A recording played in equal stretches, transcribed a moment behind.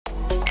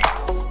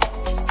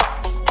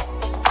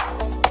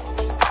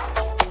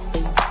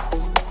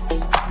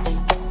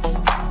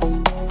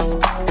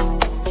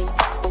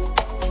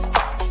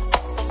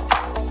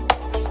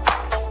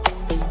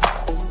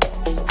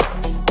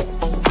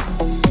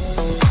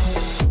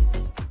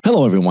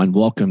Hello, everyone.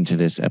 Welcome to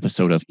this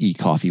episode of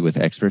Ecoffee with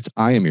Experts.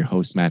 I am your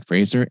host, Matt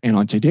Fraser. And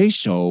on today's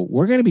show,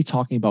 we're going to be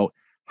talking about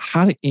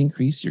how to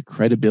increase your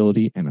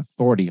credibility and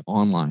authority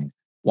online,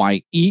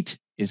 why EAT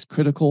is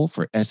critical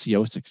for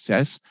SEO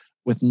success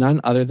with none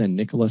other than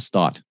Nichola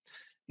Stott.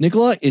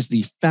 Nichola is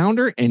the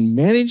founder and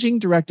managing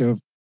director of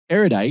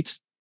Erudite,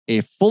 a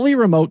fully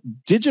remote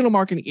digital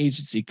marketing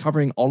agency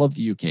covering all of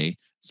the UK,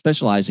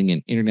 specializing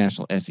in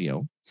international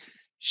SEO.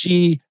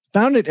 She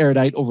founded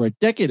Erudite over a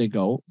decade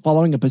ago,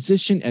 following a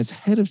position as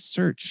head of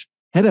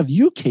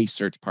UK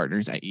search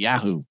partners at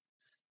Yahoo,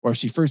 where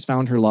she first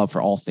found her love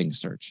for all things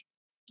search.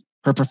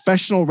 Her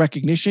professional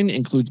recognition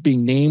includes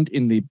being named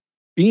in the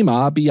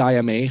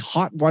BIMA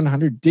Hot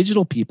 100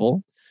 Digital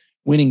People,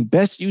 winning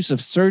Best Use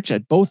of Search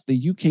at both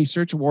the UK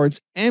Search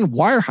Awards and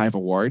Wirehive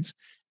Awards,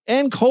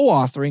 and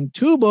co-authoring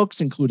 2 books,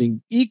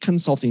 including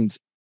eConsultancy's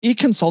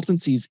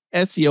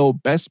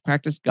SEO Best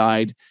Practice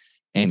Guide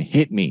and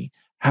Hit Me,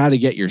 How to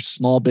Get Your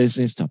Small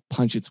Business to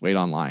Punch Its Weight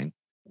Online.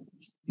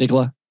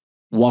 Nichola,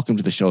 welcome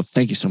to the show.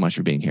 Thank you so much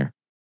for being here.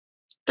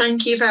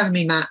 Thank you for having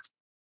me, Matt.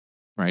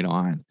 Right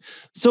on.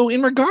 So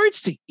in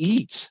regards to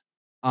EAT,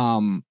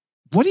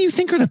 what do you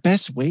think are the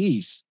best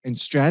ways and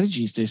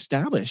strategies to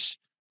establish?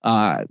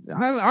 Our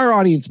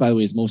audience, by the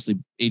way, is mostly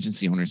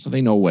agency owners, so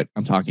they know what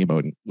I'm talking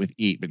about with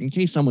EAT. But in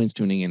case someone's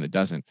tuning in that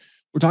doesn't,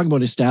 we're talking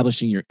about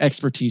establishing your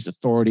expertise,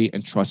 authority,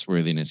 and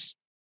trustworthiness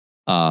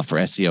for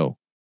SEO.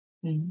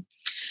 Mm.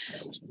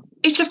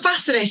 It's a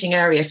fascinating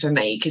area for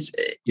me because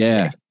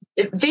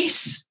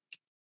this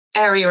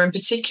area in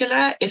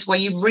particular is where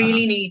you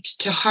really need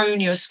to hone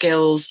your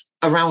skills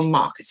around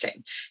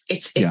marketing.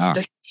 It's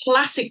the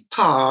classic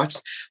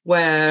part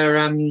where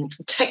the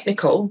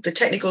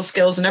technical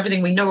skills and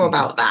everything we know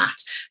about that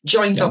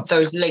joins up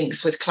those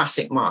links with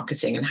classic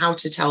marketing and how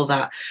to tell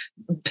that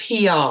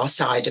PR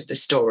side of the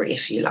story,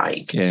 if you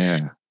like.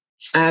 Yeah.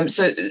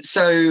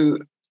 So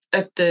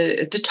at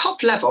the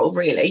top level,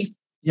 really.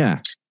 Yeah.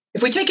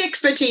 If we take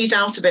expertise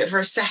out of it for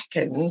a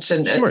second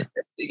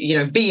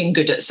and being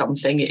good at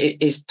something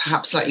is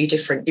perhaps slightly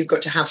different. You've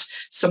got to have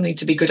something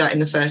to be good at in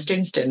the first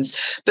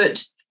instance.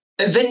 But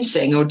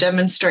evincing or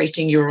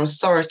demonstrating your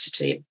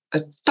authority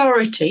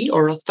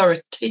or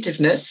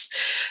authoritativeness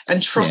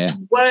and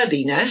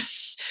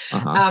trustworthiness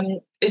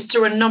is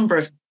through a number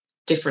of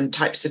different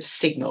types of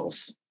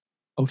signals.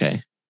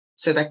 Okay.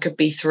 So that could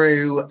be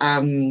through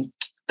a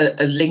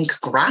link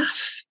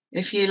graph,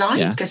 if you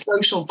like, a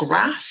social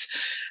graph,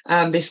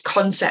 this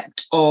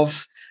concept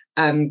of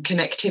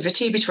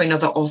connectivity between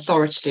other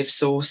authoritative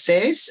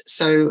sources.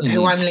 So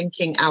who I'm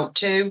linking out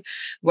to,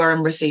 where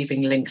I'm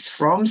receiving links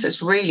from. So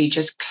it's really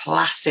just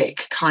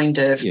classic kind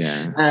of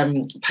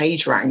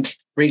page rank,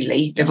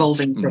 really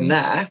evolving from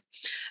there.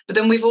 But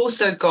then we've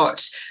also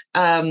got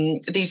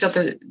these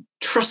other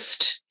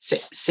trust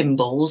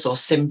symbols or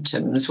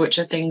symptoms, which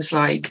are things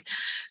like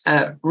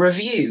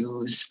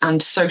reviews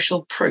and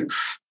social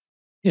proof.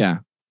 Yeah.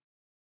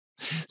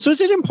 So is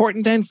it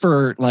important then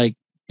for like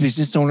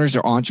business owners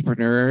or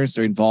entrepreneurs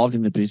that are involved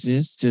in the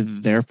business to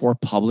therefore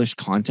publish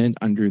content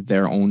under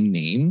their own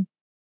name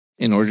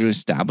in order to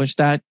establish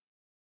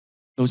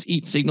those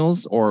EAT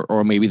signals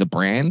or maybe the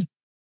brand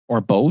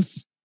or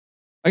both?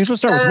 I guess we'll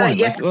start with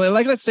one.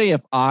 Like let's say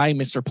if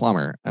Mr.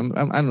 Plumber, I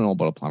don't know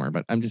about a plumber,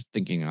 but I'm just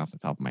thinking off the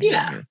top of my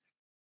head here.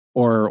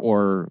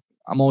 Or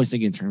I'm always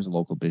thinking in terms of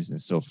local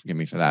business, so forgive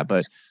me for that.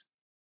 But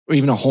or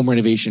even a home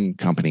renovation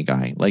company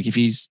guy. Like if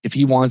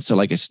he wants to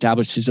like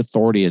establish his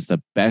authority as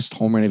the best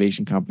home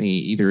renovation company,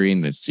 either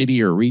in the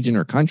city or region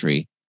or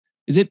country,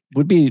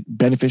 would be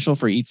beneficial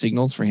for EAT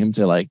signals for him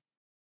to like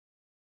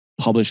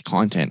publish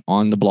content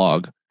on the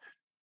blog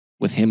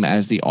with him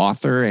as the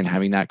author and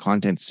having that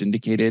content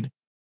syndicated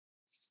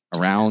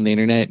around the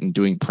internet and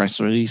doing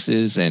press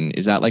releases? And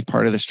is that like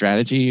part of the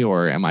strategy,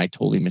 or am I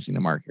totally missing the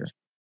mark here?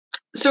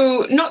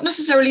 So not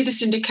necessarily the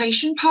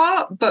syndication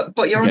part, but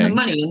you're on the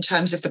money in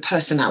terms of the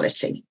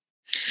personality.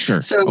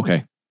 Sure. So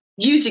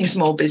using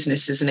small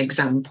business as an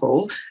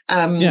example,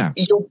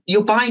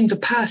 you're buying the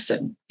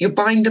person. You're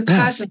buying the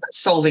person that's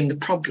solving the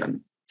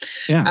problem.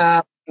 Yeah.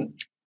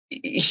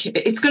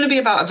 It's going to be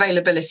about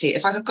availability.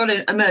 If I've got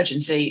an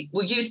emergency,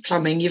 we'll use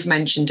plumbing. You've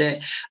mentioned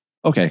it.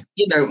 Okay.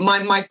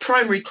 My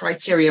primary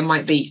criteria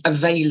might be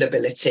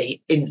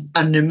availability in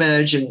an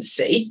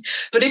emergency.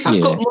 But if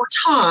I've got more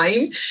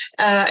time,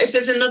 if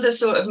there's another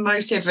sort of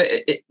motive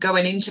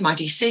going into my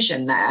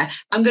decision there,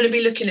 I'm going to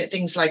be looking at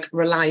things like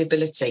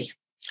reliability.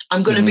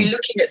 I'm going to be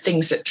looking at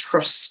things like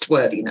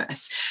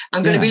trustworthiness.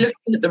 I'm going to be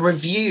looking at the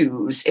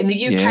reviews. In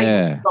the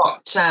UK,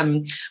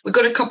 we've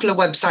got a couple of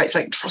websites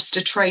like Trust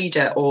a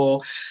Trader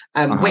or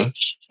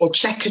Which or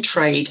Check a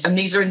Trade, and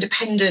these are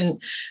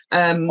independent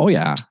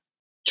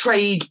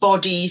trade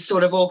body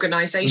sort of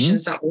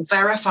organizations that will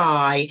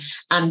verify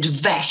and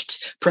vet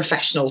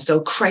professionals.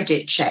 They'll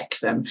credit check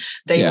them.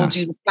 They will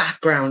do the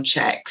background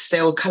checks.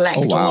 They'll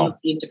collect all of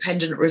the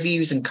independent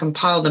reviews and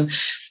compile them.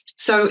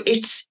 So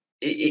it's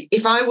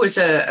if I was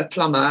a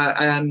plumber,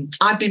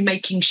 I'd be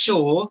making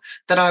sure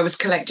that I was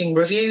collecting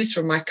reviews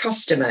from my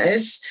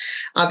customers.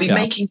 I'd be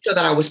making sure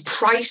that I was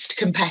priced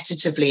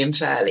competitively and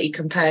fairly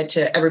compared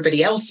to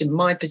everybody else in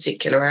my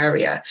particular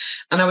area.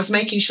 And I was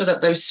making sure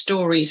that those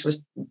stories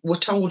were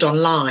told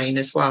online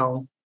as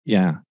well.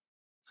 Yeah.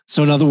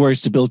 So in other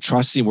words, to build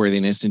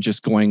trustworthiness and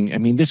just going, I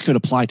mean, this could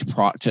apply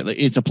to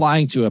it's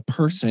applying to a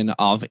person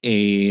of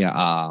a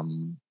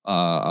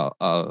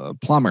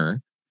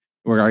plumber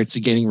in regards to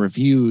getting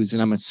reviews.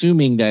 And I'm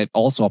assuming that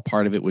also a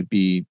part of it would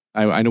be,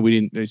 I know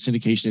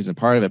syndication isn't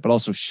part of it, but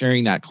also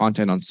sharing that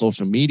content on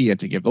social media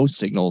to give those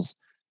signals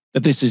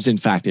that this is in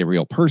fact a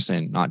real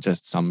person, not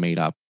just some made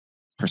up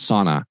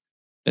persona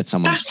that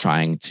someone's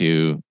trying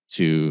to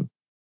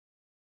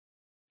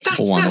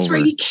that's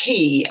really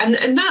key, and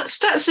that's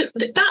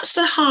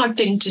the hard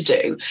thing to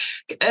do.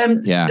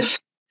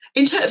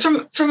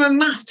 From a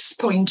maths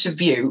point of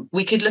view,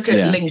 we could look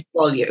at link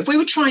volume. If we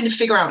were trying to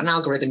figure out an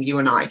algorithm, you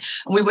and I,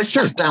 and we were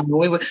sat down, and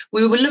we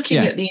were looking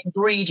at the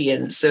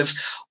ingredients of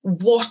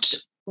what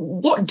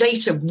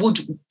data would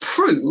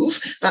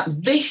prove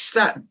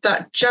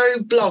that Joe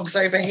Bloggs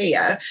over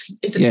here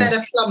is a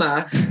better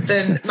plumber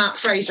than Matt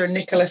Fraser and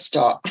Nichola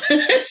Stott. What's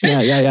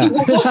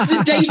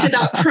the data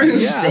that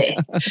proves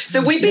this?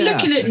 So we'd be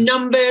looking at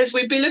numbers,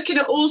 we'd be looking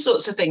at all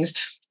sorts of things.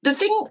 The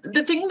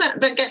thing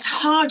that gets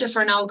harder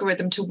for an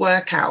algorithm to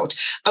work out,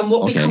 and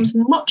what becomes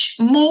much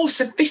more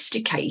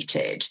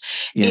sophisticated,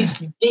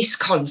 is this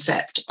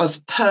concept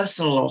of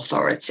personal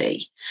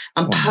authority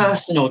and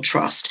personal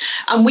trust.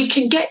 And we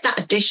can get that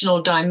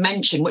additional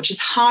dimension, which is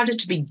harder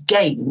to be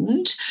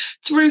gained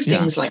through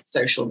things like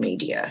social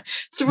media,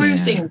 through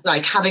things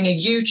like having a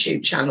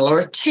YouTube channel or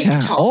a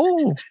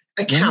TikTok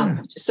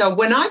account. So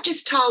when I've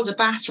just tiled a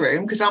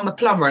bathroom, because I'm a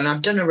plumber and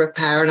I've done a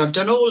repair and I've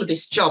done all of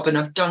this job and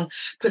I've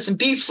put some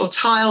beautiful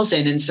tiles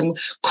in and some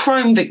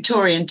chrome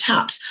Victorian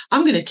taps,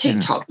 I'm going to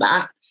TikTok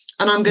that.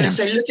 And I'm going to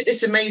say, look at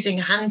this amazing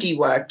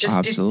handiwork.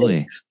 Just did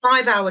this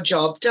 5-hour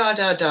job.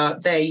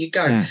 There you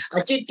go.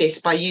 I did this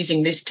by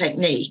using this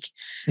technique.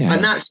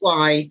 And that's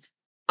why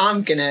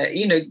I'm going to,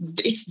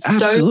 it's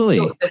those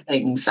sorts of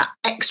things, that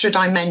extra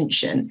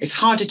dimension is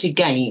harder to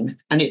gain.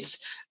 And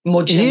it's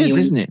more genuine,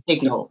 isn't it?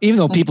 Signal. Even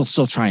though people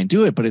still try and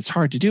do it, but it's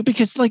hard to do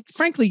because, like,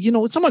 frankly,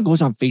 someone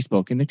goes on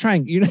Facebook and they're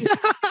trying, you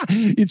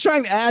try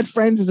and add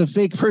friends as a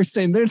fake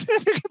person. They're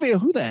going to be,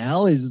 who the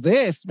hell is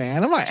this,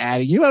 man? I'm not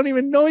adding you. I don't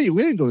even know you.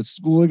 We didn't go to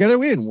school together.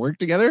 We didn't work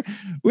together.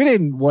 We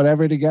didn't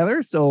whatever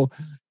together. So,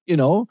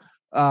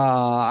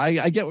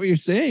 I get what you're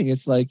saying.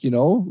 It's like,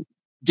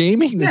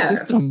 gaming the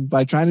system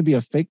by trying to be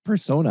a fake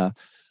persona.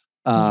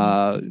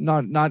 Not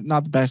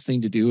the best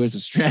thing to do as a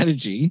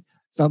strategy.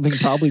 Something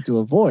probably to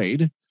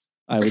avoid.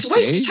 It's a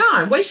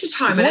waste of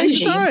time and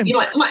energy. You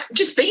might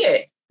just be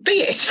it.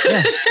 Be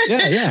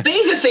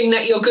the thing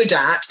that you're good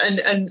at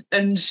and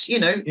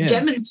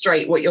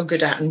demonstrate what you're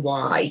good at and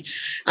why.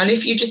 And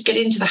if you just get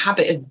into the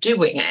habit of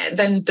doing it,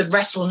 then the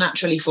rest will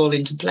naturally fall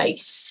into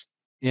place.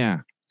 Yeah.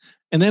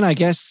 And then I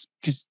guess,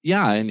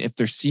 and if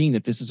they're seeing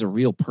that this is a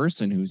real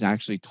person who's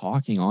actually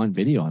talking on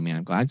video, I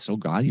mean, I'm so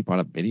glad you brought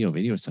up video.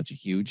 Video is such a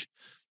huge,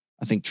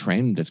 I think,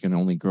 trend that's going to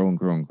only grow and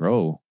grow and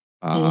grow.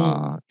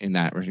 In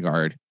that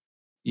regard,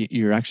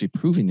 you're actually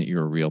proving that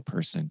you're a real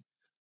person.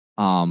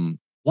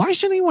 Why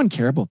should anyone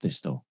care about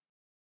this though?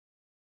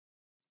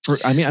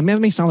 I mean, it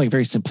may sound like a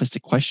very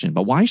simplistic question,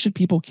 but why should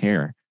people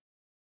care?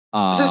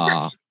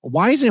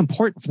 Why is it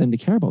important for them to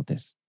care about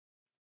this?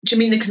 Do you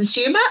mean the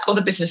consumer or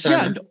the business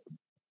owner?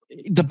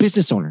 The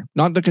business owner,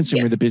 not the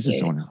consumer, the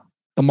business owner,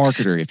 the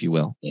marketer, if you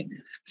will. Yeah.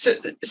 So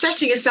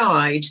setting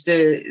aside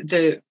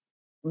the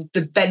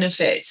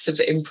benefits of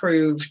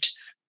improved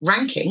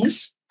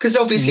rankings, because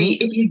obviously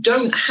if you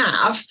don't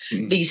have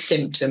these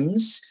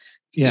symptoms,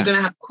 you're going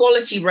to have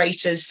quality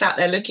raters sat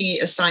there looking at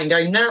your site and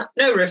going,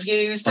 no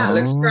reviews, that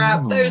looks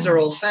crap, those are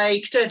all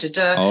fake, or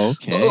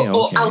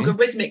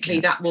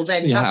algorithmically that will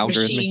then, that's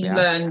machine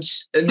learned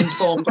and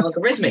informed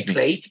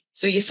algorithmically,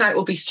 so your site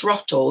will be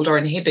throttled or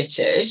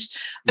inhibited.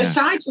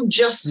 Aside from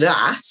just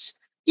that,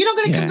 you're not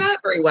going to convert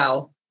very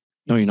well.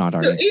 No, you're not.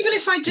 So even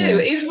if I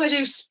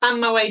do span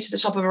my way to the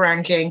top of a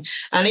ranking,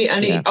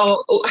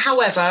 or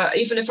however,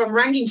 even if I'm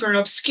ranking for an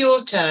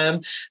obscure term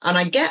and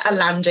I get a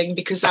landing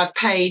because I've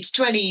paid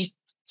 20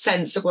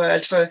 cents a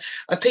word for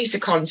a piece of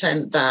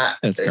content that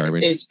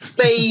is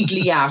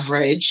vaguely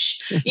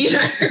average,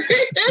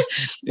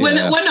 when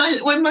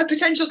my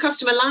potential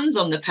customer lands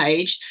on the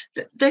page,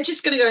 they're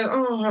just going to go,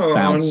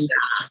 nah.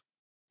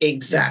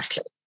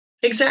 Exactly.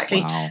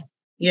 Wow.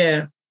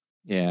 Yeah.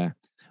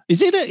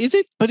 Is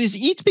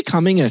EAT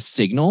becoming a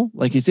signal?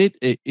 Like,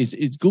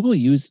 is Google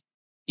use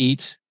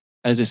EAT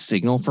as a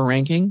signal for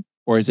ranking,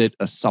 or is it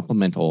a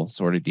supplemental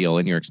sort of deal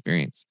in your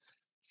experience?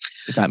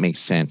 If that makes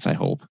sense, I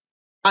hope.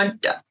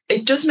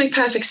 It does make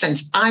perfect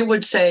sense. I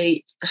would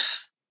say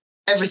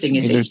everything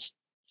is EAT.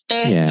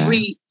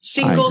 Every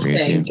single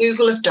thing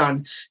Google have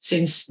done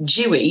since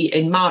Dewey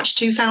in March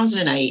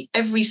 2008,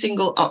 every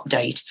single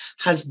update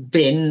has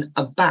been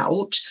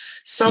about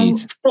some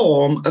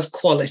form of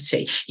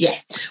quality. Yeah,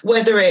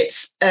 whether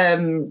it's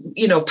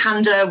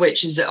Panda,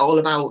 which is all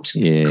about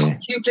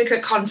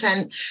duplicate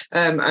content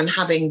and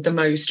having the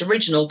most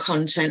original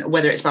content,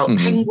 whether it's about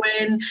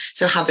Penguin,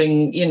 so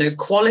having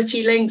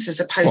quality links as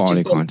opposed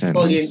to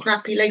volume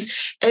crappy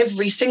links.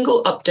 Every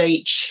single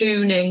update,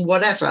 tuning,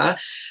 whatever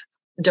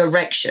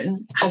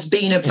direction has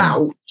been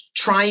about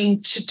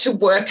trying to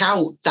work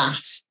out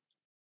that.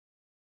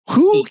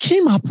 Who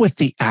came up with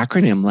the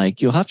acronym?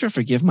 Like, you'll have to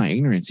forgive my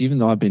ignorance, even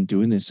though I've been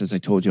doing this, as I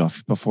told you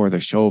before the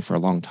show, for a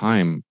long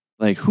time.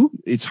 Like,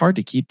 it's hard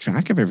to keep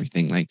track of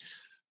everything. Like,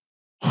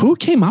 who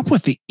came up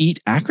with the EAT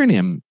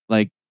acronym?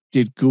 Like,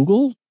 did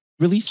Google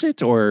release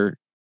it, or?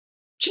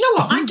 Do you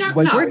know what? I don't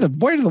know.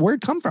 Where did the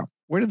word come from?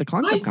 Where did the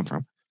concept come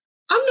from?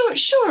 I'm not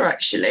sure,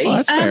 actually. Oh,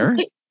 that's fair.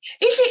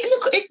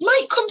 It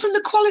might come from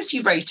the quality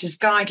raters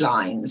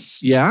guidelines.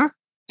 Yeah.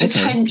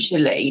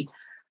 Potentially.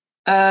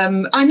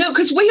 I know,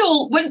 because we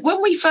all,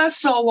 when we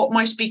first saw what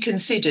might be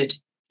considered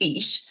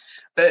EAT,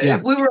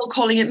 we were all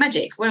calling it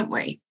MEDDIC, weren't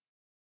we?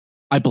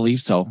 I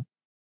believe so.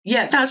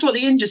 Yeah, that's what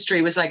the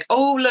industry was like.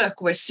 Oh,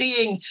 look, we're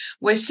seeing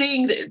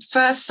the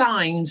first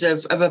signs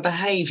of a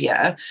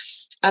behaviour.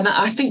 And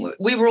I think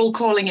we were all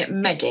calling it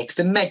MEDDIC,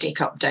 the MEDDIC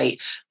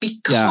update,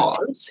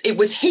 because it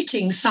was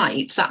hitting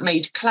sites that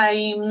made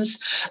claims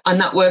and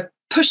that were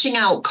pushing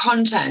out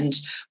content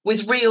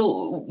with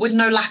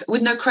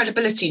no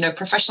credibility, no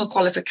professional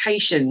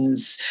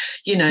qualifications,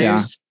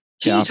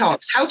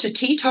 detox, how to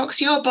detox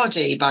your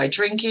body by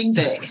drinking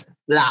this,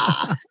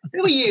 blah.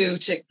 Who are you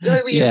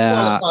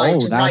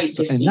qualified to write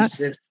this piece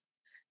of?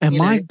 And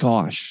my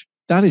gosh,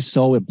 that is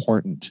so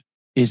important,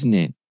 isn't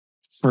it?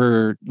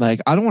 For,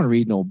 like, I don't want to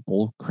read no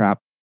bull crap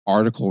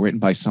article written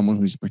by someone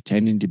who's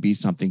pretending to be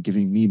something,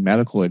 giving me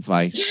medical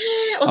advice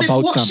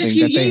about something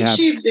that they have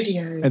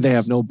videos. And they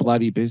have no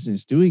bloody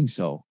business doing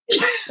so.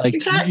 Like,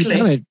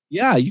 exactly.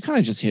 You kind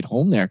of just hit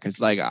home there,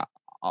 because, like,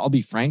 I'll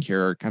be frank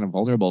here, kind of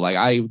vulnerable. Like,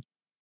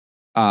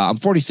 I'm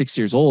 46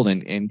 years old,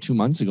 and 2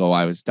 months ago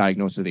I was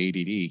diagnosed with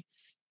ADD,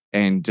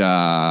 and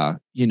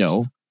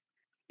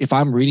if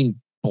I'm reading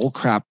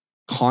bullcrap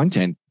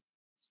content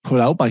put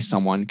out by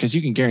someone, because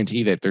you can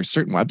guarantee that there's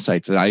certain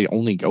websites that I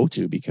only go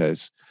to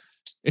because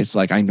it's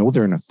like, I know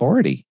they're an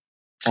authority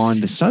on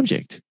the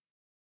subject.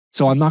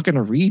 So I'm not going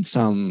to read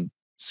some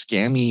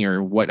scammy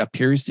or what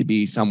appears to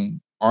be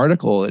some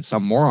article that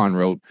some moron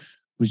wrote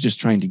who's just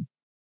trying to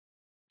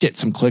get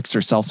some clicks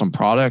or sell some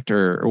product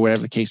or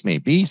whatever the case may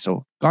be.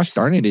 So gosh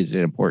darn it, is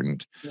it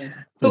important? Yeah.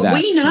 But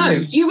we know,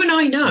 you and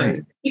I know,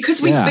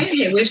 because we've been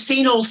here, we've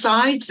seen all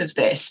sides of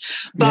this.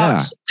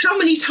 But how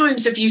many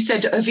times have you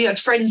had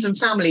friends and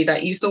family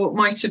that you thought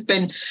might have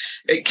been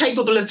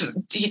capable of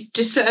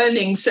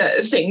discerning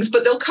certain things,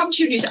 but they'll come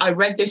to you and you say, I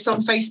read this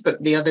on Facebook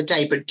the other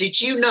day, but did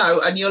you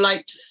know? And you're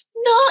like,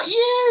 not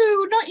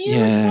you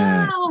as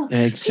well.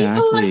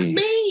 Exactly. People like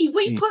me,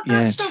 we put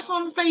that stuff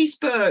on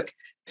Facebook.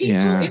 People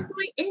in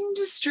my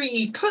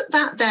industry put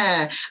that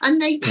there,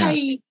 and they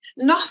pay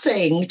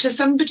nothing to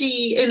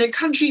somebody in a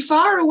country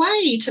far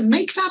away to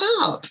make that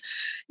up.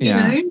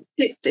 The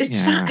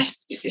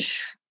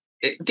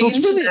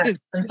internet is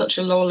such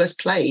a lawless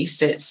place.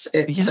 So it's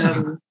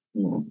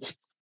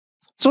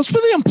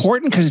really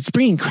important, because it's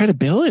bringing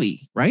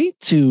credibility, right,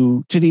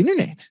 to the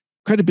internet.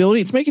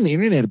 Credibility. It's making the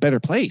internet a better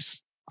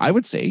place, I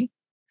would say.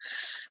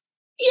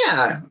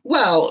 Yeah,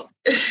 well,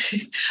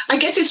 I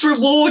guess it's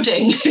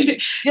rewarding.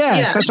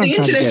 The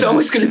internet's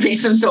always going to be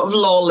some sort of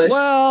lawless.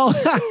 Well,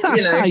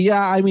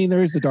 I mean,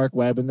 there is the dark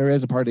web, and there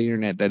is a part of the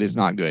internet that is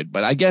not good.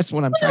 But I guess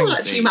what I'm trying to say,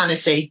 that's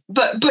humanity.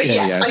 But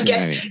I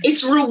guess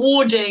it's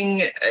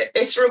rewarding.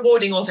 It's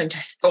rewarding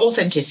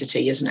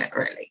authenticity, isn't it?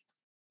 Really?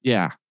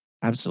 Yeah,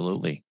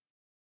 absolutely.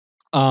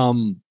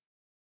 What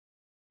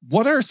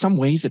are some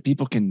ways that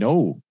people can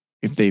know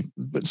if they?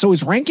 So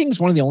is rankings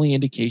one of the only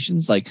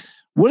indications? Like,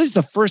 what is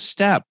the first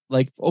step?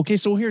 Like, okay,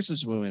 so here's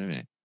this. Wait a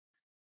minute.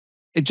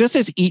 It just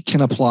says EAT can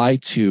apply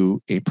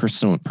to a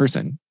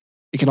person.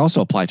 It can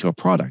also apply to a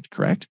product,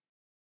 correct?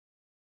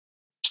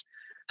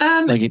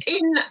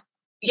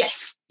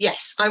 Yes,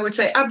 I would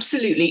say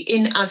absolutely.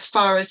 In as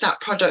far as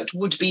that product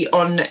would be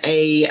on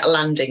a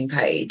landing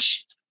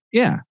page.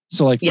 Yeah.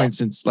 So, like, for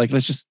instance, like,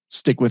 let's just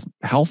stick with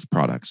health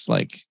products,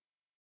 like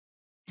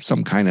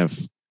some kind of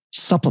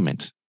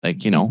supplement. Like,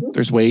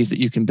 there's ways that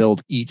you can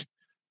build EAT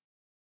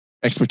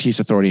expertise,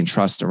 authority, and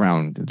trust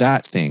around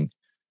that thing.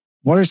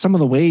 What are some of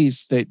the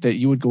ways that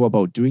you would go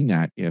about doing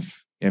that?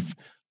 If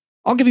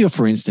I'll give you a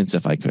for instance,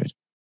 if I could.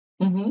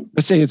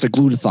 Let's say it's a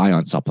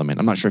glutathione supplement.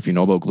 I'm not sure if you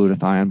know about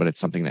glutathione, but it's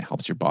something that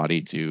helps your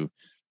body to,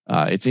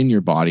 it's in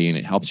your body and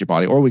it helps your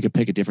body. Or we could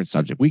pick a different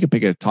subject. We could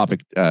pick a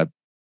topic,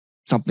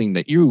 something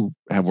that you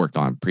have worked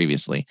on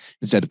previously,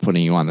 instead of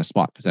putting you on the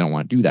spot, because I don't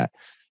want to do that.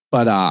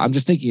 But I'm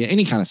just thinking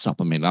any kind of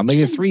supplement.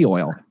 Omega-3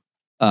 oil.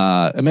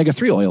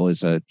 Omega-3 oil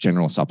is a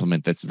general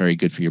supplement that's very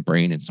good for your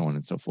brain and so on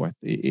and so forth.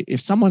 If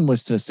someone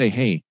was to say,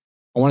 hey,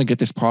 I want to get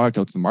this product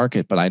out to the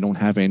market, but I don't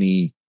have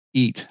any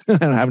heat. I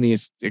don't have any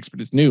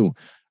expertise. It's new.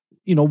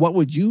 What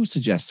would you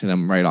suggest to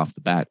them right off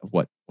the bat of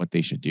what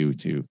they should do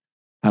to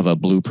have a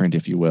blueprint,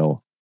 if you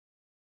will?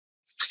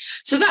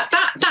 So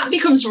that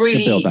becomes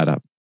really to build that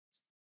up.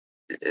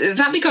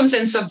 That becomes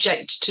then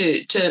subject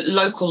to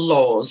local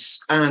laws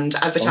and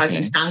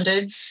advertising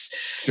standards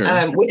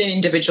within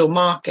individual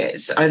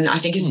markets. And I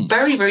think it's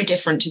very, very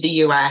different to the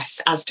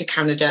US as to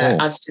Canada,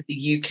 as to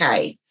the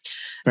UK.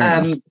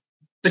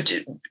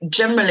 But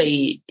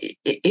generally,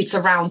 it's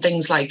around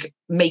things like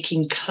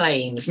making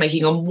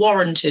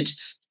unwarranted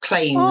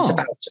claims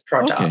about a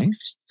product. Okay.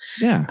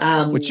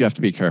 Yeah, which you have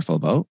to be careful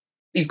about.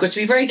 You've got to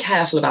be very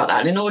careful about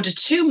that. And in order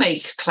to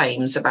make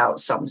claims about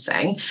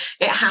something,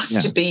 it has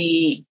to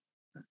be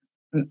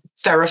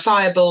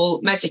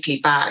verifiable, medically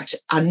backed,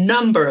 a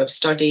number of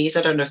studies.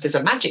 I don't know if there's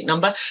a magic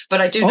number,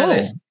 but I do know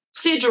there's a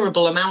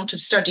considerable amount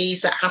of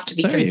studies that have to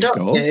be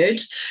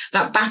conducted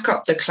that back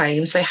up the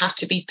claims. They have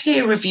to be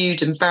peer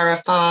reviewed and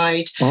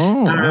verified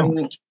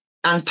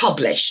and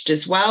published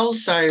as well.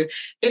 So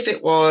if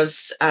it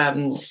was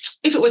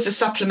a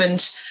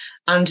supplement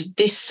and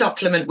this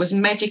supplement was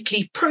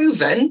medically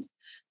proven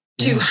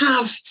to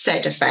have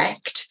said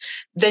effect,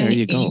 then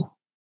you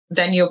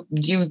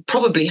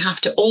probably have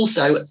to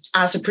also,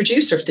 as a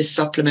producer of this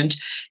supplement,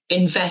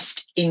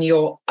 invest in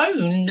your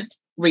own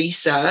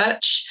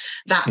research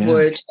that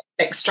would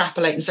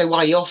extrapolate and say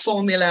why your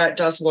formula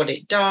does what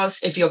it does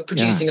if you're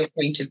producing a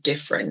point of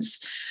difference.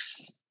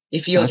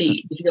 If you're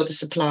the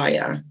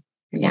supplier.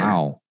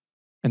 Wow.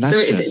 And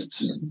that's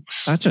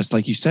just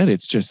like you said,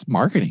 it's just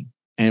marketing.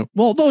 And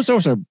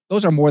those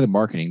are more than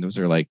marketing. Those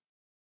are like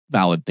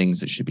valid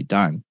things that should be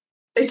done.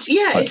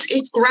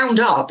 It's ground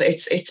up.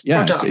 It's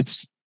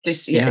product.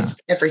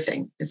 It's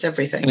everything. It's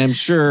everything. And I'm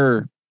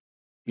sure,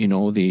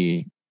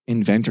 the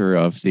inventor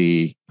of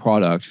the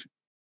product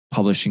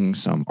publishing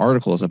some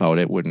articles about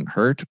it wouldn't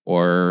hurt,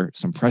 or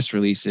some press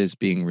releases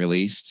being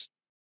released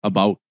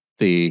about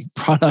the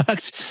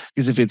product.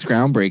 Because if it's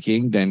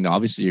groundbreaking, then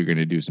obviously you're going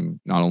to do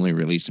not only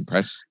release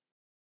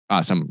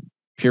some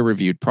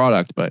peer-reviewed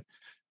product, but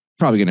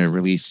probably going to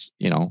release,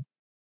 a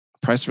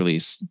press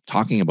release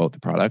talking about the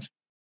product.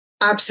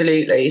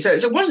 Absolutely. So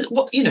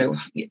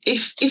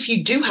if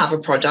you do have a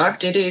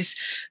product,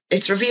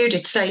 it's reviewed,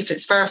 it's safe,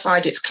 it's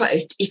verified,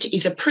 it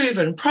is a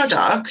proven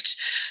product,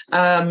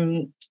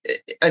 and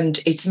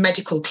its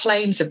medical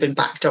claims have been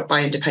backed up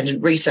by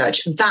independent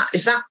research. That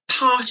if that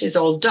part is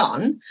all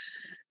done,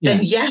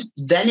 then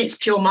it's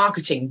pure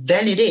marketing.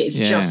 Then it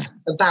is just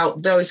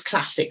about those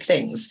classic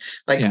things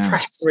like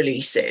press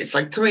releases,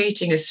 like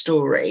creating a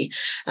story,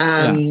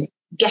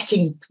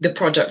 getting the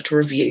product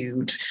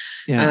reviewed.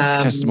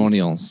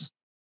 Testimonials.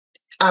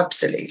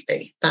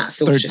 Absolutely. That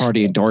sort of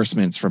third-party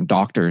endorsements from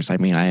doctors. I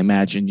mean, I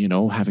imagine,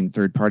 having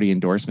third-party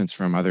endorsements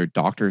from other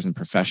doctors and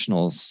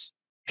professionals,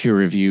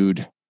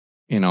 peer-reviewed,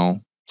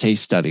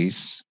 case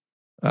studies.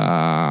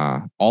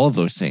 All of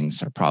those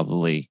things are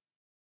probably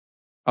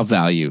of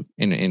value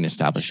in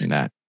establishing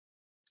that.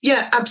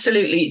 Yeah,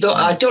 absolutely. Though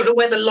I don't know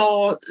where the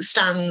law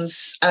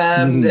stands.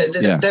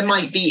 There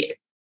might be,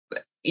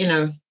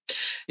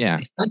 Yeah.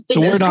 I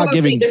think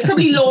there's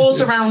probably laws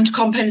around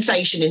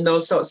compensation in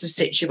those sorts of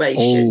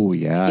situations. Oh,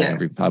 yeah. I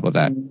never thought about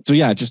that. So,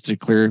 just to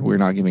clear, we're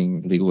not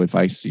giving legal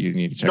advice. So you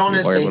need to check your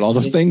lawyer with all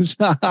those things.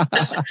 None of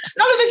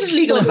this is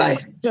legal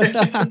advice.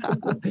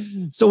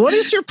 So what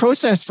is your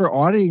process for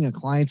auditing a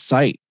client's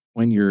site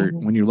when you're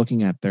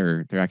looking at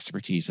their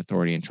expertise,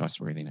 authority, and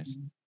trustworthiness?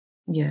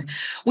 Yeah,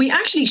 we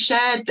actually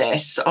shared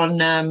this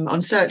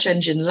on Search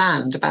Engine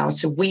Land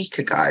about a week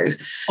ago.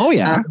 Oh,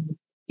 yeah.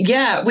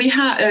 We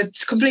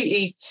it's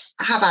completely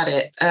have at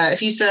it.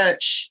 If you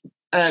search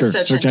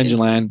Search Engine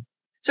Land,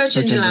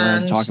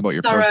 talk about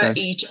your process.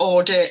 Eat,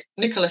 audit,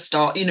 Nichola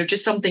Stott,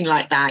 just something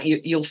like that,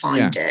 you'll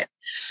find it.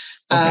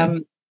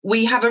 Okay.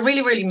 We have a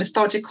really, really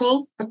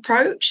methodical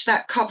approach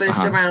that covers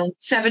around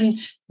 7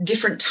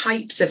 different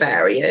types of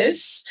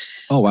areas.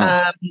 Oh,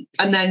 wow.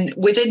 And then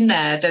within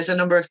there's a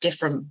number of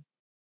different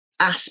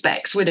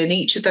aspects within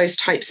each of those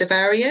types of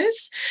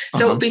areas.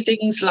 So it'll be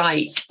things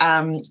like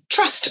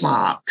trust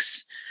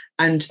marks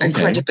and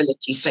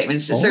credibility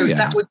statements.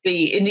 That would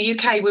be, in the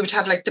UK, we would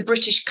have like the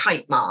British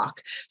kite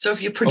mark. So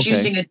if you're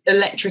producing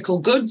electrical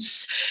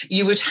goods,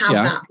 you would have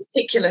that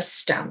particular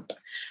stamp.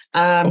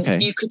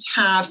 You could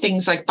have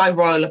things like by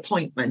royal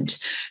appointment.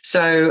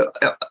 So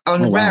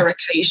on rare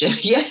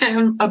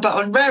occasion, but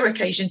on rare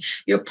occasion,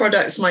 your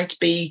products might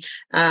be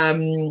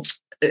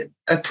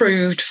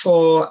approved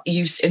for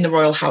use in the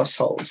royal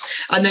households,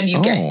 and then you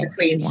get the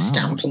Queen's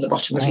stamp on the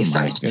bottom of your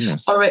site.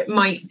 Or it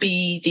might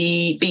be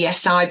the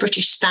BSI,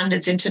 British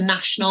Standards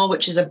International,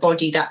 which is a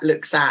body that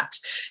looks at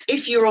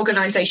if your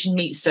organisation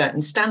meets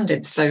certain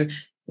standards. So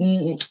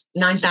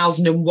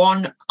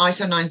 9001,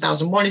 ISO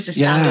 9001 is a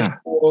standard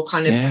for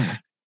kind of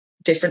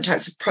different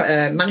types of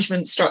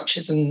management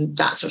structures and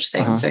that sort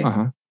of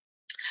thing.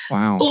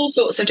 Wow. All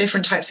sorts of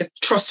different types of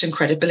trust and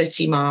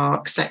credibility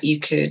marks that you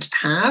could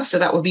have. So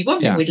that would be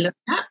one thing we'd look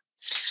at.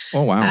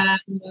 Oh, wow.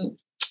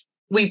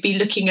 we'd be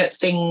looking at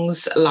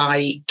things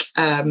like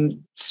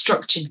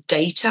structured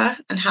data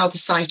and how the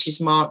site is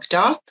marked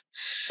up.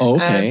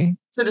 Okay.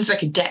 So there's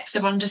like a depth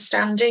of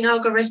understanding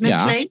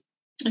algorithmically,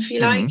 if you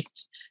like.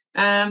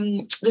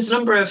 There's a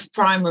number of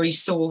primary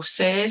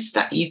sources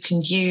that you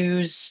can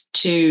use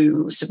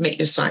to submit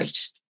your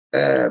site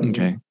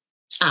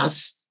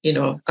as,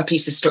 a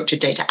piece of structured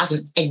data as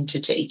an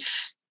entity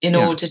in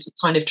order to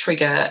kind of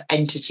trigger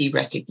entity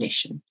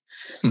recognition,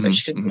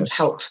 which can sort of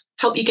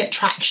help you get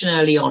traction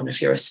early on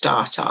if you're a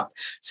startup.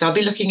 So I'll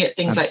be looking at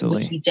things like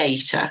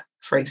Wikidata,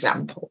 for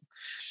example.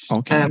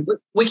 Okay.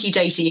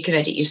 Wikidata you can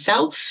edit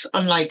yourself,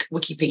 unlike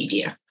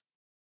Wikipedia.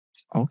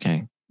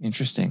 Okay.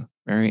 Interesting.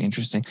 Very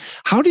interesting.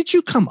 How did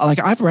you come? Like,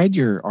 I've read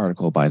your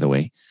article, by the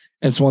way.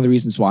 And it's one of the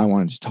reasons why I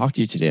wanted to talk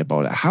to you today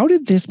about it. How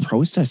did this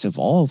process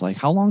evolve? Like,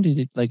 how long did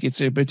it, like, it's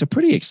a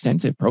pretty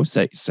extensive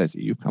process that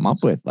you've come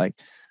up with. Like,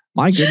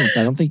 my goodness,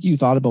 I don't think you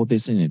thought about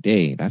this in a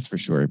day. That's for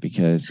sure,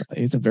 because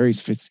it's a very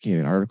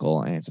sophisticated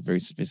article and it's a very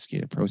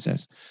sophisticated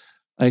process.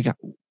 Like,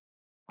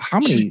 how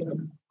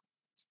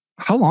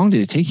long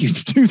did it take you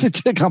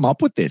to come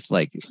up with this?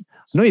 Like,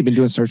 I know you've been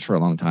doing search for a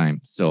long time.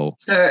 So,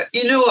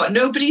 you know what?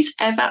 Nobody's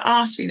ever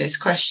asked me this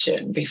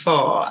question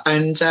before.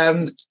 And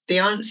the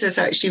answer is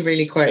actually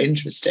really quite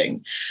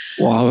interesting.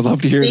 Well, I would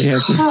love to hear the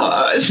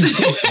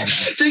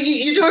answer. So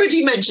you'd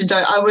already mentioned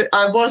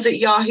I was at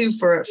Yahoo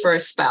for a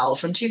spell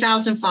from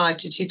 2005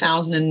 to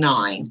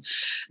 2009.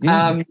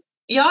 Yeah.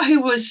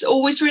 Yahoo was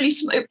always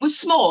it was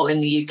small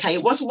in the UK.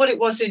 It wasn't what it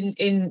was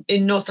in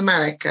North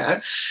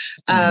America.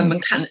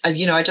 And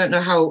I don't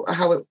know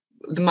how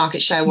the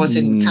market share was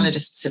in Canada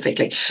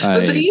specifically.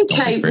 But for the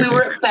UK, we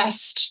were at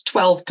best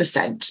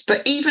 12%.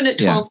 But even at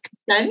 12%,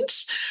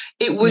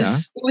 it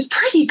was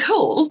pretty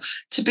cool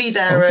to be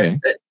there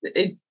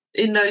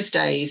in those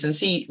days and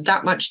see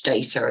that much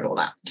data and all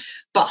that.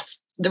 But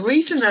the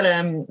reason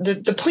that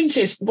the point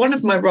is, one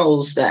of my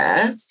roles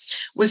there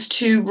was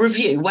to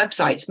review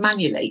websites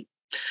manually.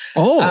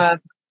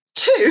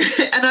 Two,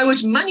 and I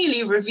would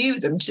manually review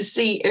them to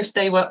see if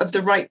they were of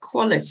the right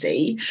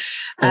quality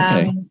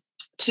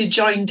to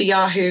join the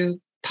Yahoo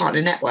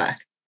partner network.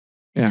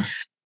 Yeah.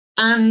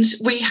 And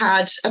we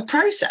had a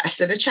process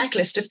and a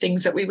checklist of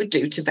things that we would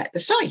do to vet the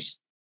site.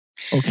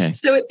 Okay.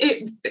 So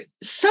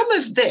some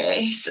of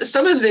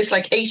this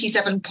like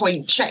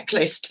 87-point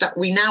checklist that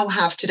we now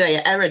have today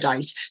at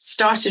Erudite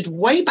started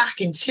way back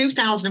in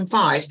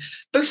 2005,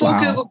 before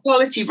Google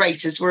Quality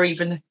Raters were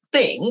even a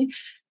thing.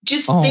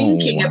 Just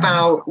thinking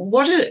about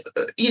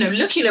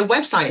looking at a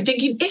website and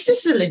thinking, is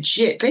this a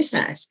legit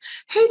business?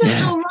 Who the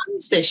hell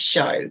runs this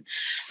show?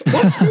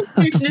 What's this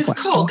business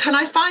called? Can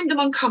I find them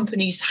on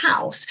Companies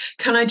House?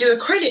 Can I do a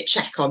credit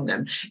check on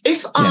them?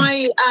 If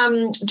I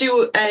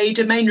do a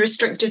domain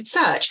restricted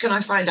search, can I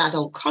find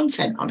adult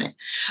content on it?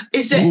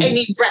 Is there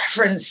any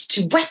reference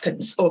to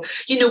weapons? Or,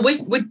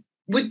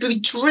 we'd be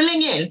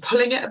drilling in,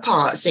 pulling it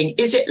apart, saying,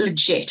 is it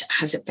legit?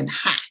 Has it been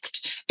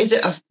hacked? Is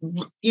it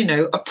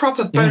a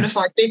proper bona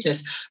fide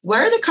business?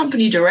 Where are the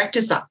company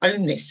directors that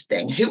own this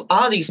thing? Who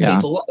are these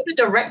people? What are the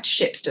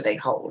directorships do they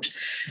hold?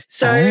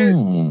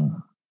 So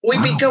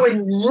we'd be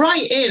going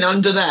right in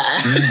under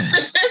there.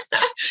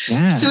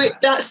 So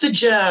that's the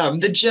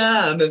germ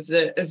of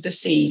the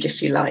seed,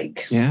 if you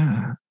like.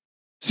 Yeah.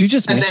 So you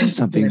just mentioned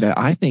something that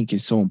I think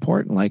is so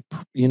important. Like,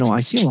 I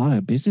see a lot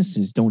of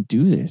businesses don't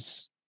do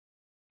this.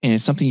 And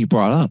it's something you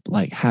brought up,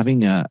 like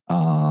having a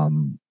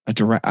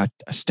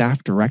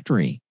staff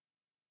directory.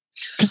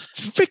 Because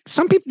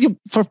some people,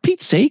 for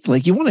Pete's sake,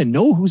 like, you want to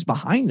know who's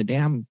behind the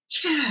damn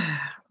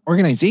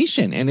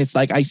organization. And it's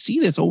like, I see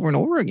this over and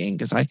over again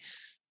because I'm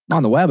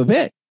on the web a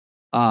bit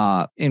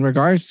in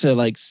regards to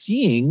like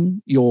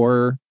seeing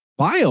your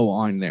bio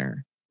on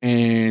there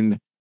and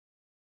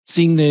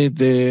seeing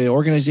the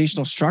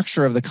organizational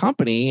structure of the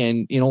company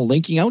and,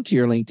 linking out to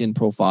your LinkedIn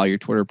profile, your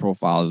Twitter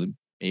profile,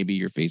 maybe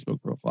your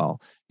Facebook profile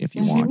if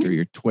you want, or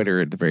your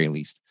Twitter at the very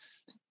least.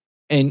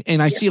 And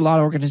I see a lot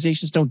of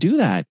organizations don't do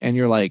that. And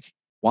you're like,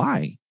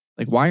 why?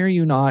 Like, why are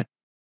you not?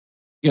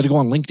 You got to go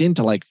on LinkedIn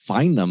to like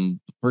find them,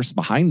 the person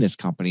behind this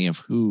company of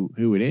who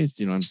it is.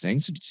 You know what I'm saying?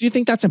 So do you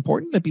think that's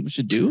important that people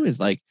should do? Is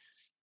like,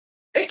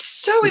 it's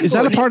so important. Is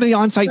that a part of the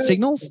on-site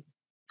signals?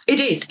 It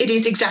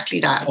is exactly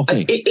that.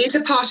 Okay. It is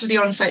a part of the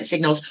on-site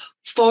signals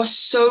for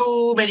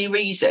so many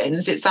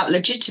reasons. It's that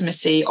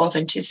legitimacy,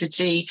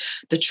 authenticity,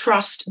 the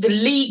trust, the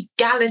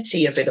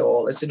legality of it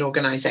all as an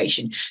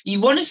organization. You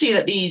want to see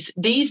that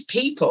these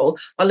people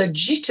are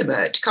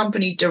legitimate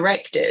company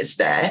directors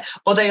there,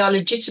 or they are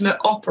legitimate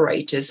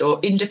operators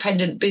or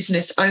independent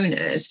business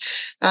owners.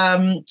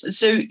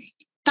 So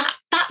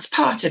that's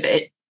part of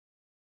it.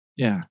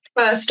 Yeah.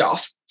 First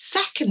off.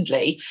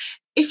 Secondly,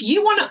 if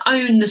you want to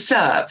own the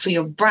SERP for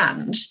your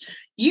brand,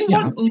 You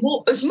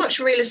want as much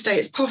real estate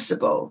as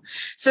possible.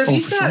 So if you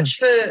search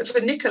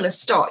for Nichola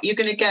Stott, you're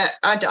going to get,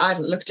 I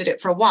haven't looked at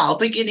it for a while,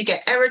 but you're going to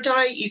get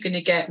Erudite, you're going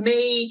to get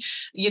me,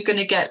 you're going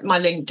to get my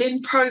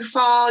LinkedIn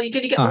profile, you're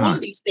going to get all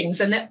of these things,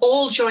 and they're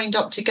all joined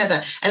up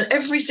together. And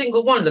every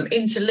single one of them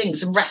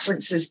interlinks and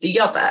references the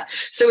other.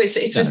 So it's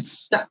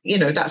just that,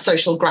 that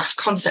social graph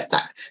concept,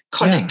 that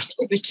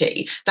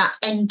connectivity, that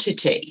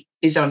entity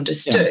is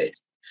understood.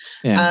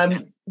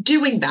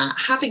 Doing that,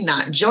 having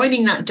that,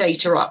 joining that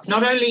data up,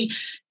 not only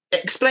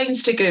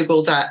explains to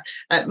Google that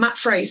Matt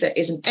Fraser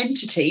is an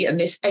entity, and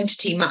this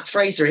entity, Matt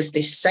Fraser, is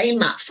this same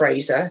Matt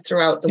Fraser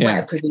throughout the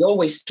web, because he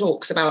always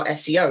talks about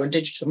SEO and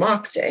digital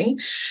marketing.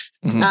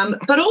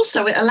 But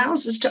also it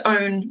allows us to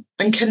own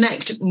and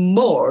connect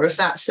more of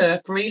that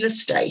SERP real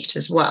estate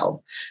as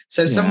well.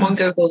 So someone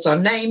Googles our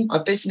name,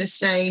 our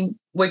business name,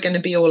 we're going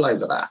to be all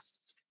over that.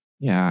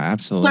 Yeah,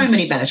 absolutely. So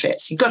many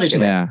benefits. You've got to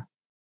do it.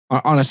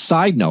 On a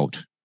side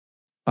note,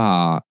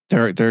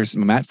 there's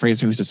Matt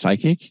Fraser, who's a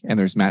psychic, and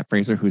there's Matt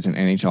Fraser, who's an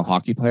NHL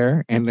hockey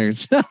player, and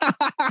there's and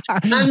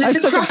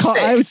there's a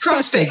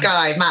CrossFit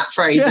guy, Matt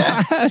Fraser.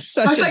 I was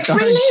like,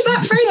 really?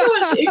 Matt Fraser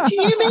wants to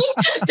interview me?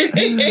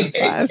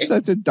 That's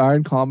such a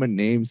darn common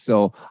name.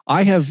 So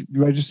I have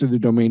registered the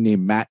domain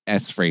name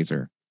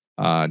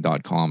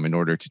mattsfraser.com in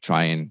order to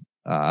try and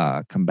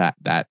combat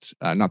that.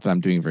 Not that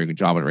I'm doing a very good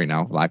job at it right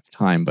now, lack of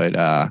time, but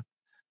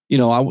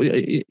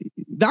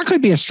that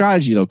could be a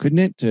strategy, though, couldn't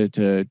it?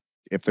 To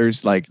if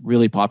there's like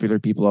really popular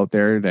people out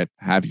there that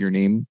have your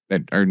name,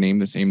 that are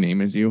named the same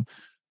name as you,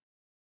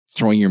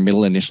 throwing your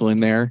middle initial in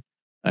there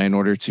in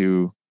order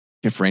to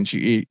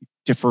differentiate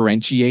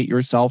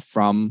yourself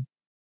from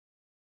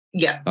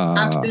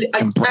absolutely,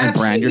 and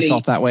brand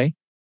yourself that way.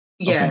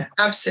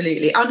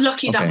 Absolutely. I'm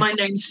lucky that my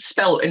name's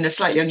spelt in a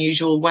slightly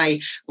unusual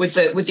way with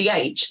the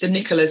H, the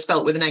Nichola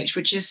spelt with an H,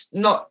 which is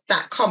not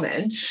that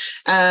common.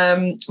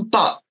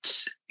 But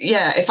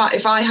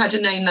if I had a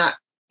name that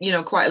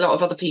quite a lot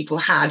of other people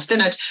had,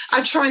 then I'd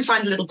try and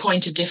find a little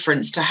point of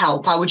difference to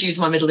help. I would use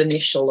my middle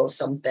initial or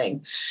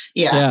something.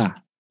 Okay.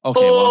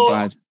 Well, I'm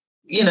glad.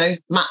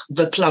 Matt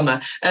the plumber.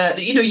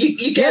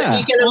 You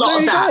get a lot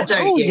of that,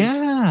 don't you?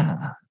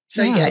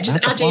 So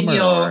just add in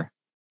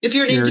if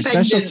you're an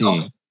independent.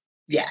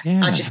 Add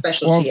your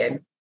specialty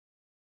in.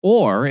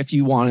 Or if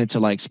you wanted to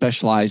like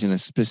specialize in a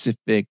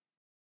specific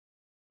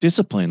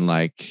discipline,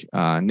 like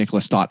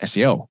Nichola Stott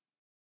SEO,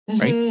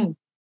 right?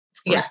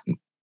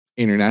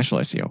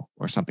 International SEO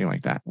or something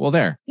like that. Well,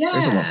 there's a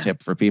little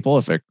tip for people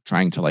if they're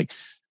trying to like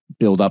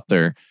build up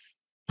their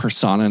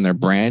persona and their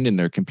brand, and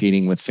they're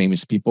competing with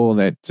famous people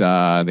that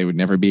they would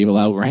never be able to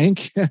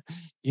outrank.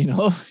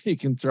 You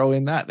can throw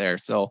in that there.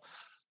 So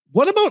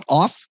what about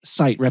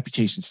off-site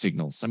reputation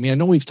signals? I mean, I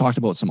know we've talked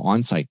about some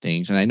on-site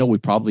things, and I know we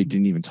probably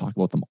didn't even talk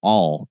about them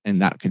all, and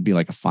that could be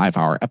like a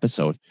 5-hour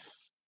episode.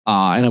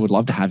 And I would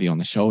love to have you on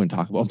the show and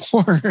talk about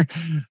more.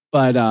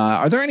 But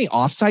are there any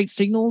off-site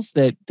signals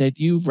that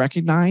you've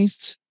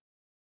recognized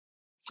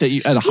that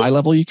you at a high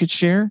level you could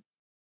share?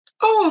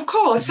 Oh, of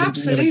course,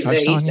 absolutely.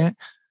 Touched on yet?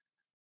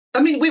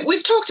 I mean,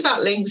 we've talked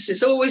about links.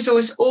 It's always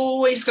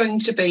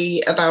going to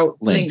be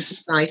about links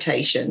and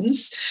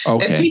citations.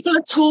 If people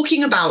are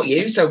talking about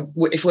you, so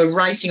if we're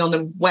writing on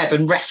the web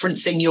and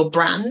referencing your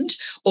brand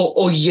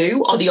or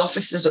you or the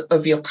offices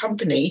of your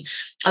company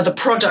or the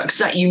products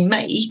that you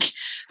make,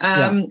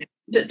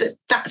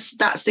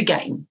 that's the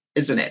game,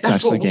 isn't it?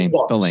 That's what the game. We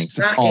want. The links.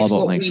 It's all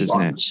about links,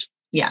 isn't it?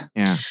 Yeah.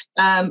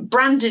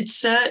 Branded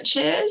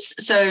searches,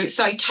 so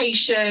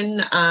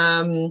citation,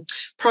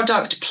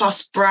 product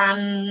plus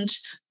brand,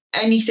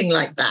 anything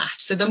like that.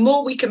 So the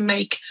more we can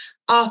make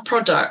our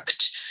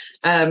product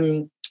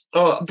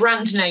or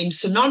brand name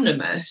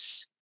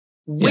synonymous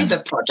with a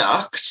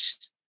product,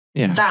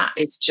 that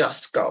is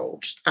just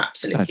gold.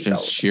 Absolutely gold.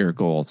 That's just sheer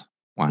gold.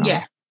 Wow.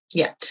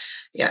 Yeah.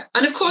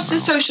 And of course,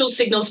 there's social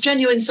signals,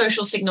 genuine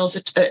social signals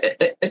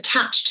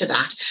attached to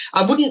that.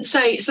 I wouldn't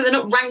say, so they're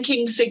not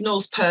ranking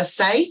signals per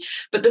se,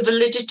 but the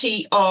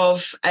validity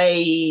of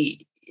a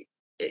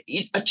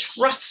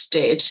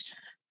trusted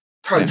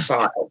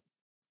profile.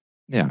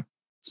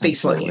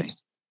 Speaks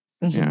volumes.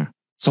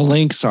 So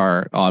links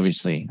are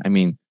obviously, I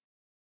mean,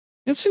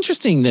 it's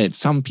interesting that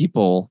some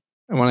people,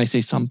 and when I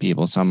say some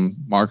people, some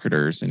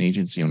marketers and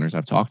agency owners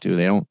I've talked to,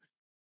 they don't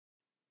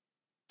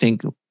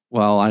think,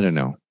 well, I don't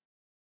know.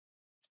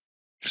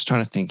 Just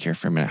trying to think here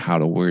for a minute how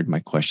to word my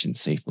question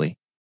safely.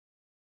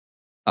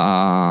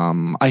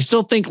 I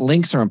still think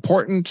links are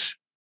important,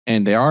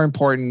 and they are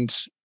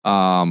important.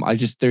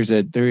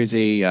 There is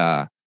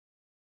a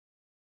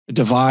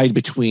divide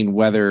between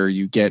whether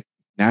you get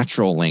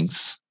natural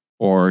links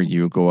or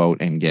you go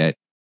out and get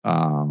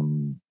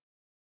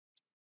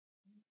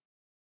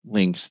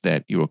links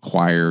that you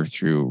acquire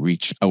through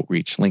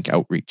link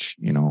outreach,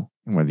 and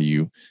whether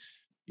you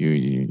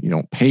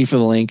don't pay for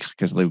the link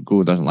because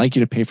Google doesn't like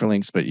you to pay for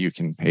links, but you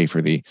can pay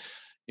for the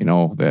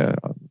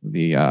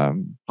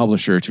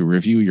publisher to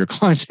review your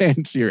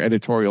content, your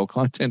editorial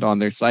content on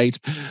their site,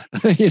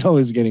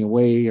 is getting a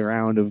way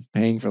around of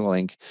paying for the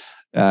link.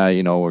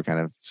 We're kind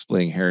of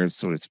splitting hairs,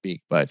 so to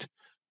speak, but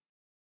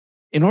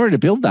in order to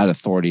build that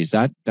authority, is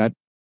that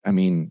I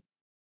mean,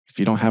 if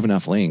you don't have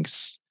enough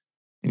links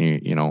and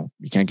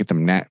you can't get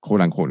them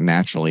quote unquote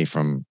naturally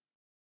from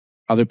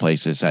other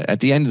places, at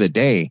the end of the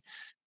day,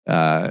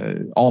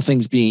 all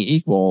things being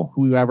equal,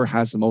 whoever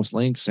has the most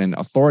links and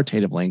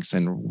authoritative links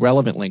and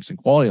relevant links and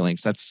quality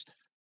links, that's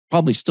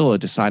probably still a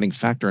deciding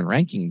factor in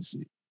rankings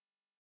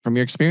from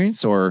your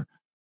experience, or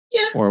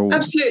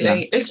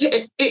absolutely.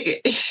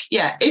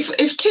 Yeah.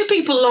 If two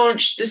people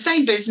launch the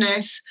same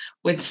business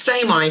with the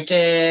same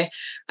idea,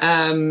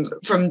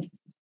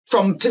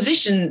 from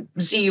position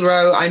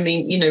zero, I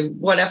mean,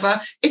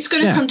 whatever, it's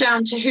going to come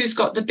down to who's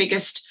got the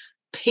biggest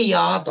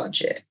PR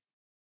budget.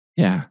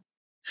 Yeah.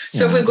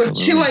 So if we've got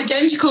two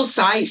identical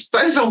sites,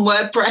 both on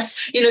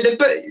WordPress,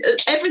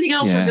 everything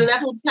else is a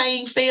level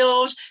playing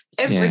field,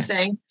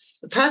 everything.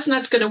 The person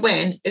that's going to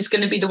win is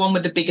going to be the one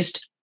with the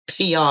biggest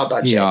PR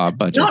budget.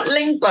 Not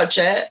link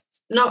budget,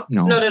 not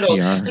at all.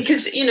 PR.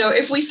 Because,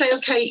 if we say,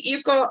 okay,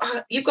 you've got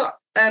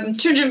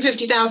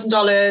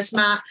 $250,000,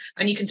 Matt,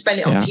 and you can spend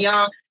it on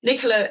PR.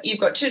 Nichola, you've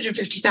got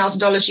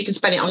 $250,000, you can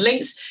spend it on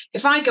links.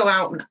 If I go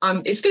out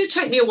and it's going to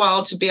take me a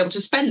while to be able to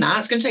spend that.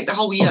 It's going to take the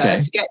whole year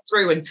to get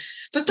through.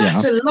 But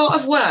that's a lot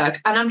of work.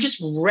 And I'm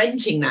just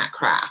renting that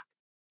crap.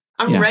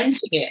 I'm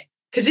renting it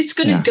because it's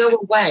going to go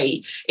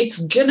away. It's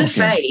going to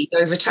fade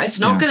over time. It's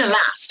not going to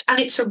last. And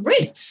it's a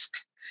risk.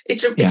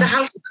 It's a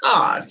house of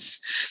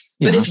cards.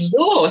 But if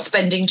you're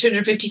spending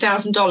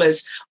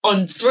 $250,000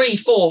 on 3,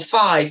 4,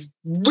 5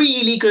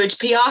 really good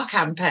PR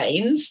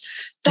campaigns,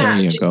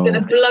 that's just going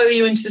to blow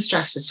you into the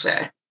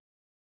stratosphere.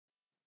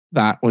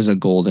 That was a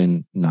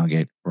golden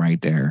nugget right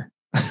there.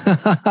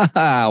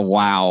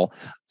 Wow.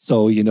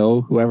 So,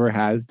 whoever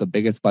has the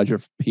biggest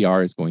budget for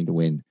PR is going to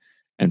win,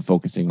 and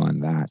focusing on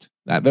that.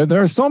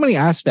 There are so many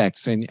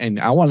aspects, and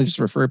I want to just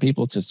refer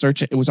people to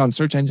search. It was on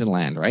Search Engine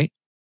Land, right?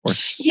 Or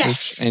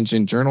Search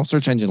Engine Journal,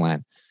 Search Engine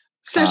Land.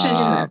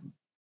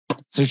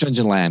 Search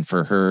Engine Land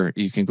for her.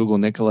 You can Google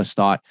Nichola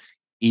Stott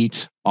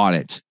EAT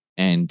audit,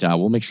 and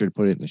we'll make sure to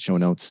put it in the show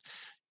notes.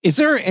 Is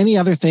there any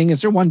other thing?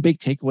 Is there one big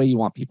takeaway you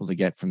want people to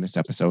get from this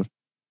episode?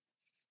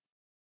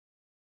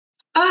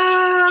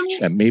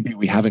 That maybe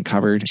we haven't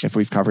covered. If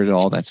we've covered it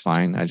all, that's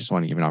fine. I just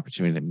want to give an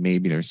opportunity that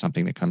maybe there's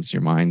something that comes to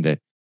your mind that.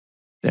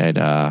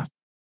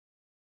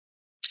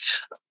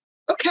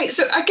 Okay,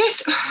 so I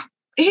guess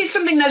here's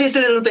something that is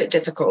a little bit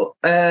difficult.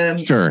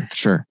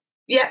 Sure.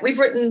 Yeah, we've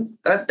written.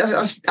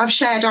 I've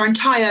shared our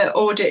entire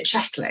audit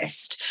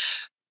checklist.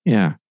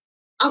 Yeah,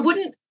 I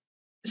wouldn't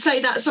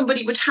say that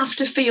somebody would have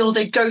to feel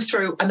they go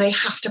through and they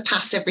have to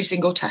pass every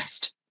single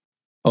test.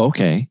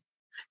 Okay.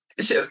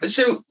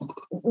 So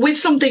with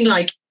something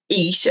like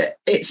EAT,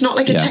 it's not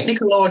like a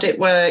technical audit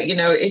where you've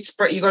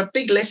got a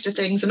big list of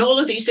things and all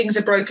of these things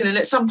are broken, and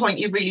at some point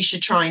you really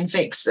should try and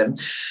fix them.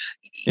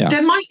 Yeah.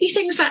 There might be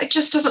things that it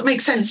just doesn't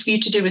make sense for you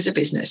to do as a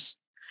business.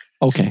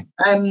 Okay.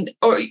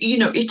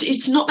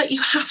 It's not that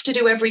you have to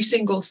do every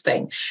single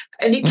thing,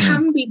 and it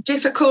can be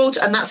difficult,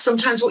 and that's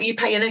sometimes what you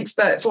pay an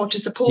expert for to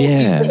support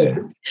you with,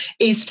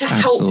 is to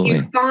help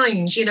you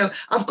find.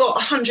 I've got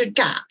 100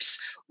 gaps.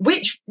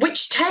 Which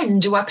 10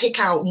 do I pick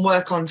out and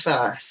work on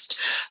first?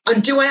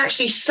 And do I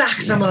actually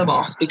sack some of them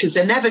off because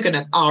they're never going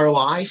to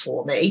ROI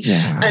for me?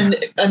 Yeah. And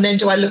then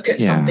do I look at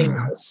something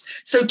else?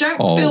 So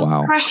don't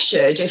feel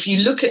pressured if you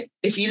look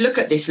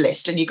at this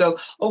list and you go,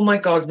 oh my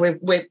God,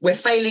 we're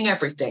failing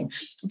everything.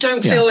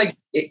 Don't feel like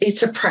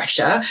it's a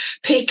pressure.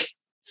 Pick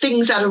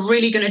things that are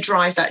really going to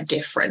drive that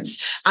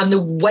difference. And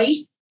the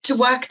way to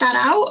work that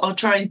out, I'll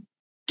try and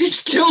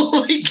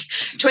distill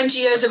 20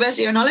 years of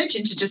SEO knowledge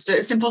into just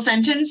a simple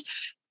sentence.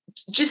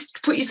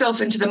 Just put yourself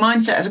into the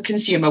mindset of a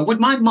consumer. Would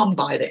my mum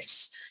buy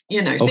this?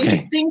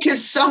 Think of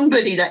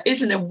somebody that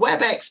isn't a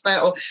web expert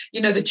or,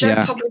 the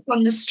general public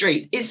on the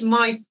street. Is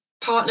my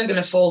partner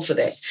going to fall for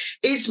this?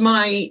 Is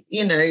my,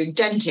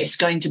 dentist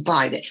going to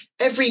buy this?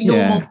 Every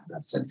normal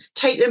person,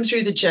 take them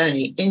through the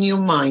journey in your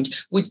mind.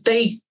 Would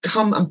they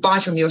come and buy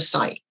from your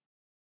site?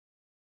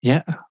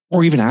 Yeah.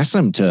 Or even ask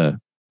them to,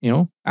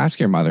 ask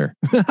your mother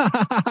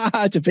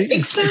to pay.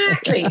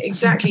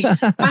 Exactly.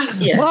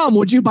 Mom,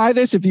 would you buy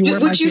this if you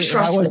weren't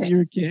trust I wasn't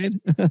your kid?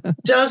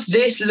 Does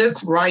this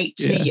look right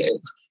to you?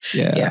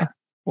 Yeah.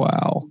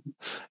 Wow.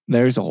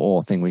 There's a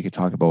whole thing we could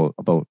talk about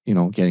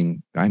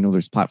getting. I know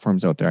there's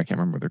platforms out there. I can't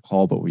remember what they're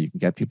called, but where you can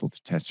get people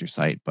to test your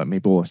site. But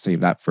maybe we'll save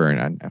that for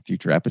a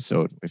future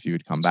episode if you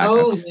would come back.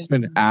 It's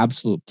been an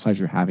absolute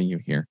pleasure having you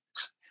here.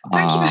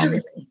 Thank you for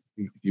having me.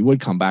 If you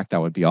would come back,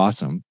 that would be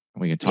awesome.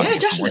 We can talk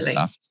about more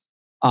stuff.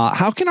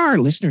 How can our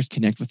listeners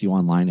connect with you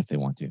online if they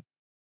want to?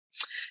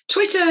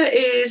 Twitter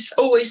is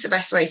always the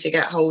best way to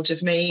get hold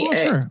of me. Oh,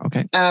 sure.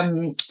 Okay.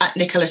 At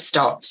Nichola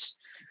Stott.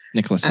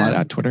 Nichola Stott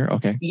at Twitter.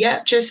 Okay.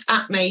 Yeah, just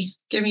at me.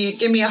 Give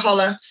me a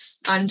holler,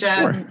 and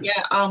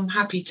I'm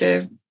happy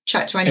to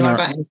chat to anyone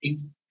about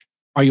anything.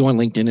 Are you on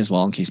LinkedIn as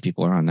well? In case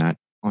people are on that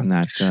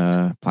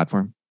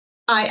platform.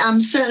 I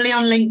am certainly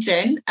on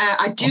LinkedIn.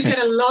 I do get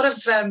a lot of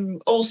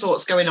all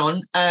sorts going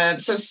on.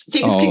 So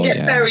things can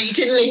get buried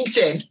in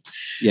LinkedIn.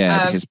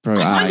 Yeah, because I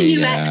find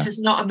the UX is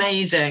not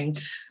amazing.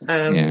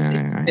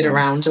 It's been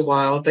around a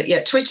while. But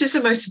yeah, Twitter's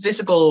the most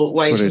visible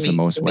way for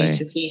me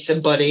to see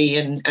somebody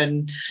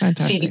and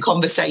see the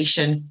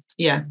conversation.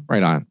 Yeah.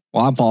 Right on.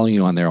 Well, I'm following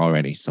you on there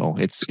already. So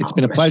it's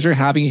been a pleasure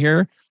having you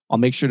here. I'll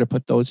make sure to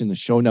put those in the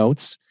show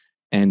notes.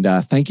 And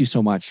thank you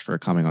so much for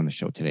coming on the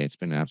show today. It's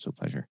been an absolute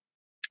pleasure.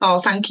 Oh,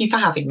 thank you for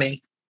having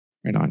me.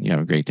 Right on. You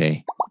have a great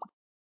day.